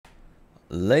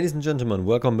Ladies and gentlemen,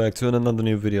 welcome back to another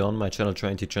new video on my channel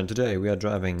Train Teacher, and today we are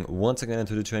driving once again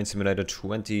into the Train Simulator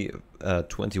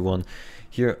 2021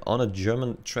 here on a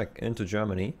German track into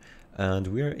Germany, and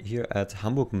we're here at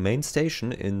Hamburg main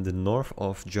station in the north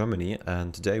of Germany,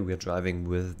 and today we are driving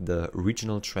with the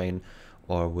regional train,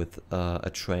 or with a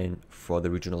train for the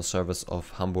regional service of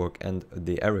Hamburg and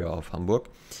the area of Hamburg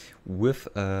with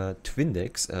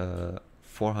Twindex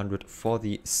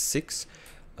 446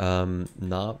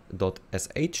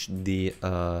 na.sh. The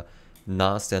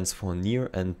na stands for near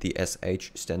and the sh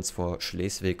stands for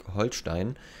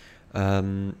Schleswig-Holstein.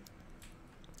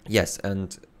 Yes,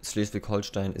 and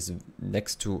Schleswig-Holstein is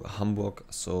next to Hamburg,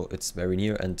 so it's very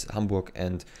near, and Hamburg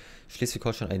and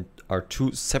Schleswig-Holstein are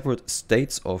two separate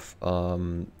states of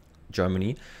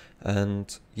Germany,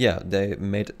 and yeah, they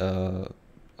made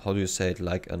how do you say it,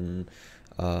 like an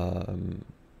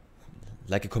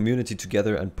like a community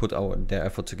together, and put their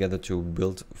effort together to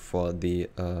build for the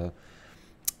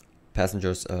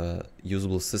passengers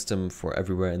usable system for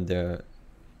everywhere in their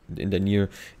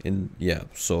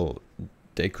so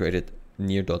they created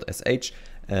near.sh,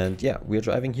 and yeah, we are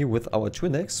driving here with our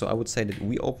Twindex. So I would say that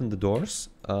we open the doors.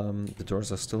 The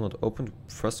doors are still not opened.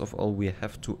 First of all, we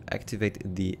have to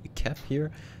activate the cab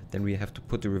here, then we have to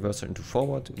put the reverser into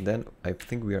forward, then I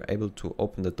think we are able to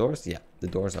open the doors. Yeah, the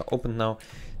doors are open now.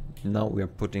 Now we are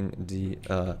putting the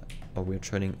we are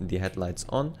turning the headlights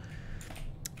on.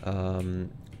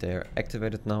 They are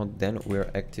activated now. Then we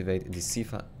are activate the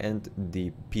CIFA and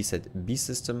the PZB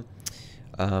system.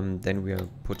 Then we are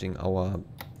putting our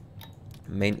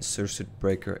main circuit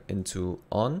breaker into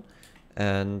on,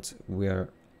 and we are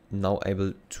now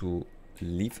able to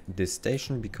leave this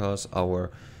station because our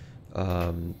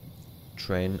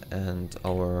train and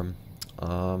our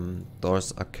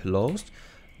doors are closed.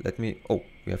 Let me,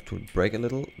 we have to brake a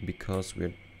little because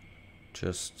we're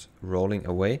just rolling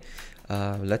away.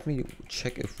 Let me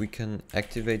check if we can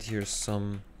activate here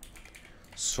some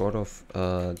sort of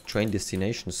train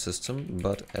destination system,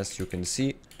 but as you can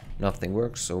see, nothing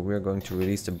works. So we're going to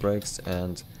release the brakes,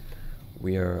 and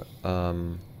we are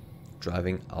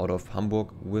driving out of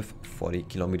Hamburg with 40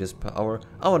 kilometers per hour.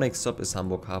 Our next stop is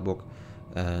Hamburg,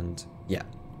 and yeah,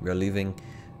 we are leaving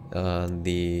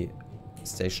the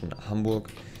station Hamburg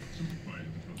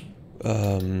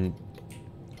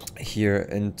here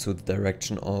into the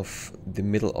direction of the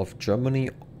middle of Germany,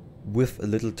 with a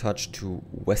little touch to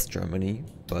West Germany.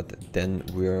 But then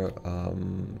we're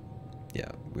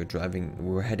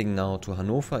we're heading now to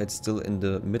Hanover. It's still in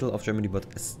the middle of Germany, but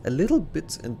it's a little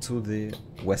bit into the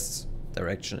west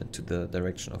direction, into the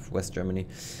direction of West Germany.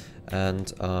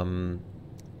 And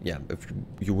yeah, if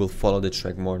you will follow the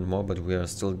track more and more, but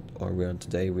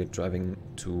today we're driving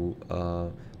to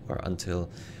or until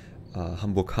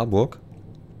Hamburg.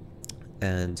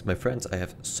 And my friends, I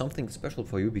have something special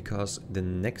for you, because the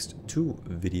next two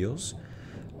videos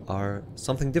are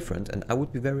something different, and I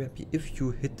would be very happy if you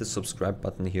hit the subscribe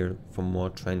button here for more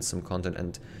train sim content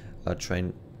and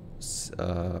train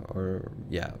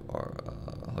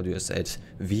how do you say it,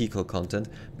 vehicle content,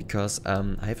 because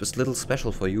I have this little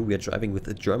special for you. We are driving with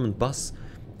a German bus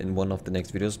in one of the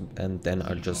next videos, and then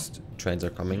trains are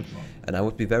coming, and I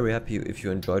would be very happy if you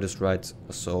enjoy this ride.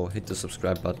 So hit the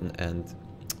subscribe button and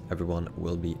everyone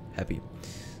will be happy.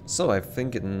 So I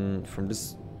think from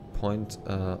this point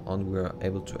on, we are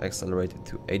able to accelerate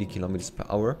to 80 kilometers per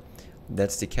hour.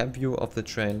 That's the cab view of the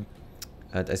train,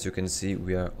 and as you can see,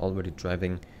 we are already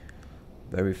driving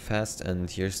very fast. And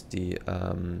here's the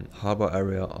harbor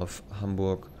area of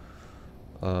Hamburg.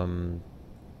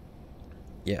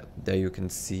 Yeah, there you can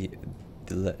see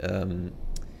the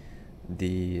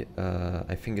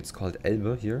I think it's called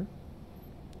Elbe here.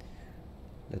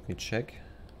 Let me check.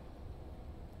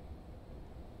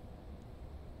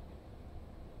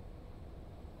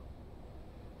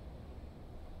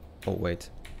 Oh wait.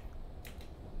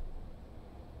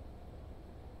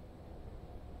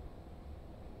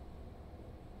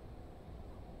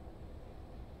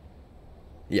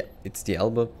 Yeah, it's the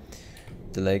Elbe,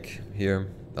 the lake here.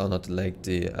 Oh, not the lake,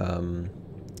 the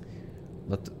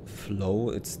not flow,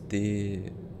 it's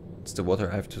the water.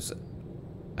 I have to say,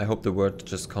 I hope the word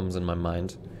just comes in my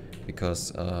mind,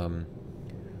 because I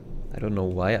don't know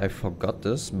why I forgot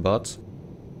this, but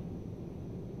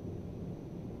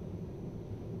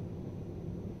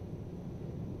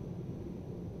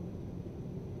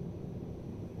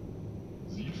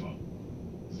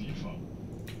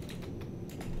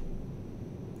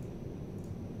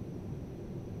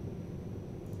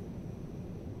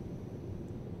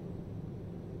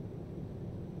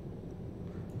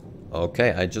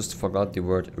okay, I just forgot the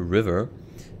word river.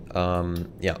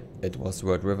 Yeah, it was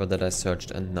Word River that I searched,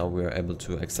 and now we are able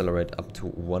to accelerate up to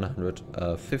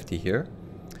 150 here.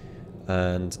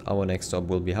 And our next stop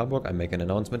will be Hamburg. I make an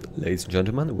announcement. Ladies and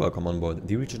gentlemen, welcome on board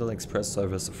the Regional Express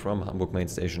service from Hamburg main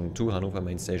station to Hanover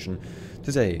main station.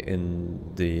 Today in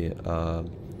the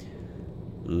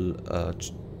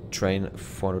train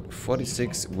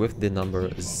 446 with the number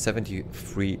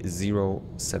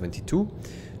 73072.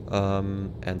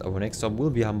 And our next stop will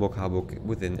be Hamburg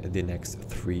within the next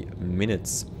 3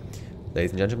 minutes.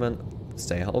 Ladies and gentlemen,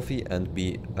 stay healthy and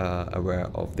be aware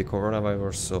of the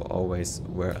coronavirus, so always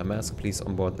wear a mask please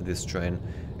on board this train.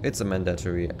 It's a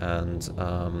mandatory, and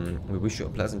we wish you a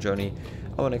pleasant journey.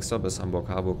 Our next stop is Hamburg.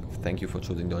 Thank you for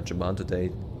choosing Deutsche Bahn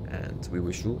today, and we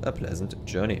wish you a pleasant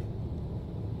journey.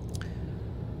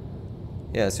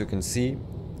 Yeah, as you can see,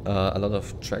 a lot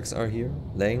of tracks are here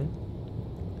laying,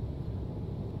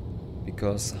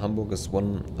 because Hamburg is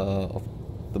one of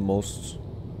the most,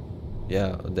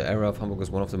 the area of Hamburg is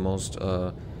one of the most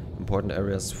important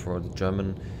areas for the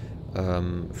German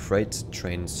freight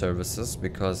train services,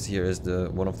 because here is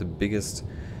one of the biggest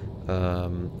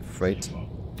freight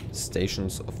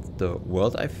stations of the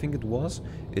world, I think it was.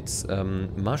 It's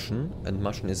Maschen, and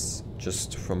Maschen is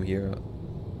just from here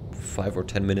 5 or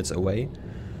 10 minutes away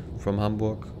from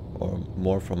Hamburg, or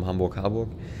more from Hamburg,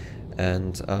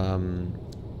 and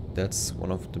that's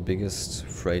one of the biggest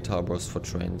freight harbors for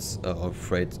trains, or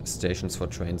freight stations for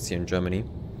trains here in Germany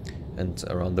and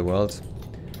around the world.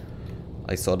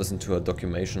 I saw this into a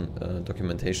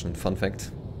documentation fun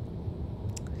fact,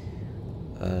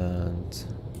 and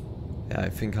yeah, I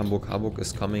think Hamburg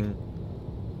is coming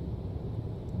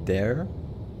there,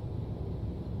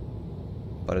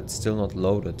 but it's still not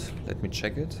loaded. Let me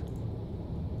check it.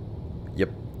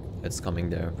 Yep, it's coming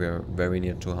there. We're very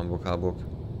near to Hamburg.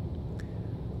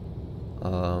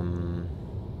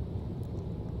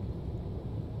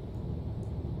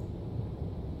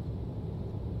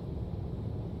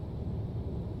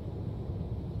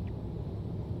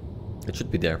 It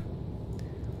should be there.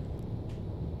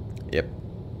 Yep.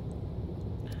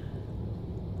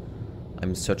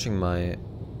 I'm searching my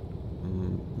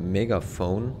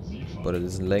megaphone, but it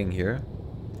isn't laying here.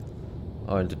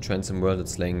 Oh, and the Transim World,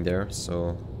 it's laying there,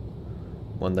 so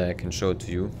one day I can show it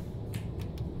to you.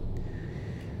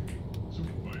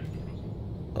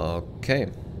 Okay,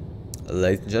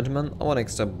 ladies and gentlemen, our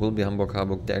next stop will be Hamburg.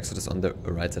 The exit is on the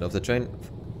right side of the train.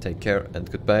 Take care and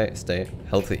goodbye, stay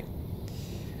healthy.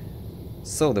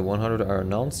 So the 100 are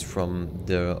announced from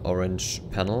the orange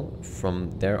panel. From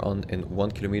there on, in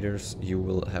 1 kilometers, you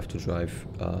will have to drive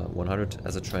 100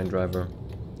 as a train driver.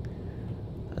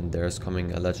 And there's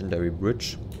coming a legendary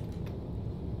bridge,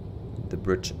 the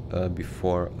bridge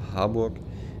before Harburg,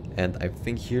 and I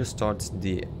think here starts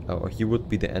the, or here would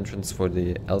be the entrance for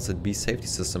the LZB safety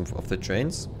system of the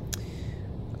trains,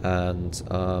 and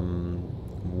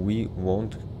we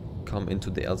won't come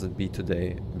into the LZB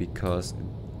today because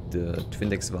the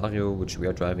Twindex Vario, which we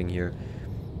are driving here,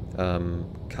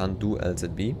 can't do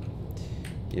LZB.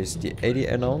 Here's the 80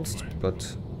 announced,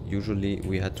 but usually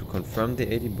we had to confirm the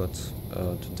 80, but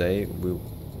today we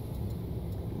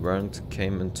were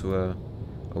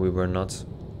not,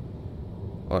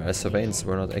 or our surveillance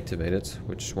were not activated,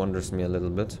 which wonders me a little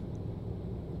bit.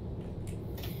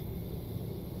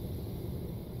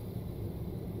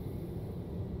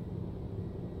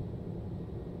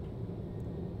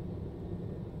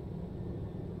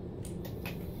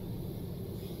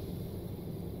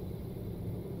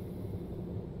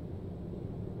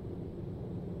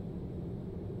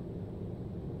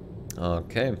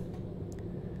 Okay,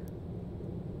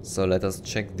 so let us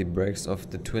check the brakes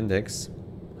of the Twindex,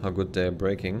 how good they are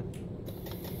braking.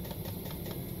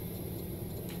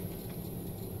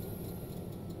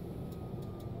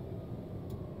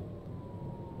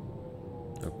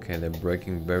 Okay, they're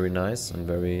braking very nice and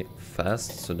very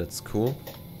fast, so that's cool.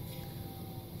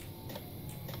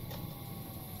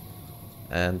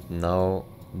 And now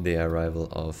the arrival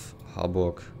of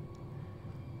Harburg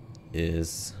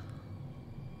is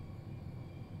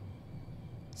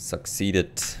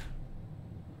succeeded.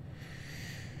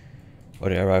 Or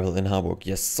the arrival in Harburg.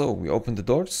 Yes, so we open the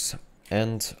doors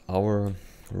and our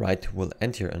ride will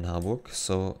end here in Harburg.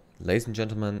 So ladies and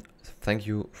gentlemen, thank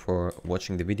you for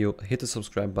watching the video. Hit the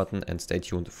subscribe button and stay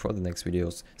tuned for the next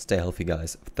videos. Stay healthy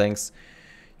guys. Thanks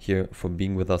here for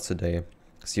being with us today.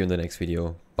 See you in the next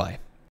video. Bye.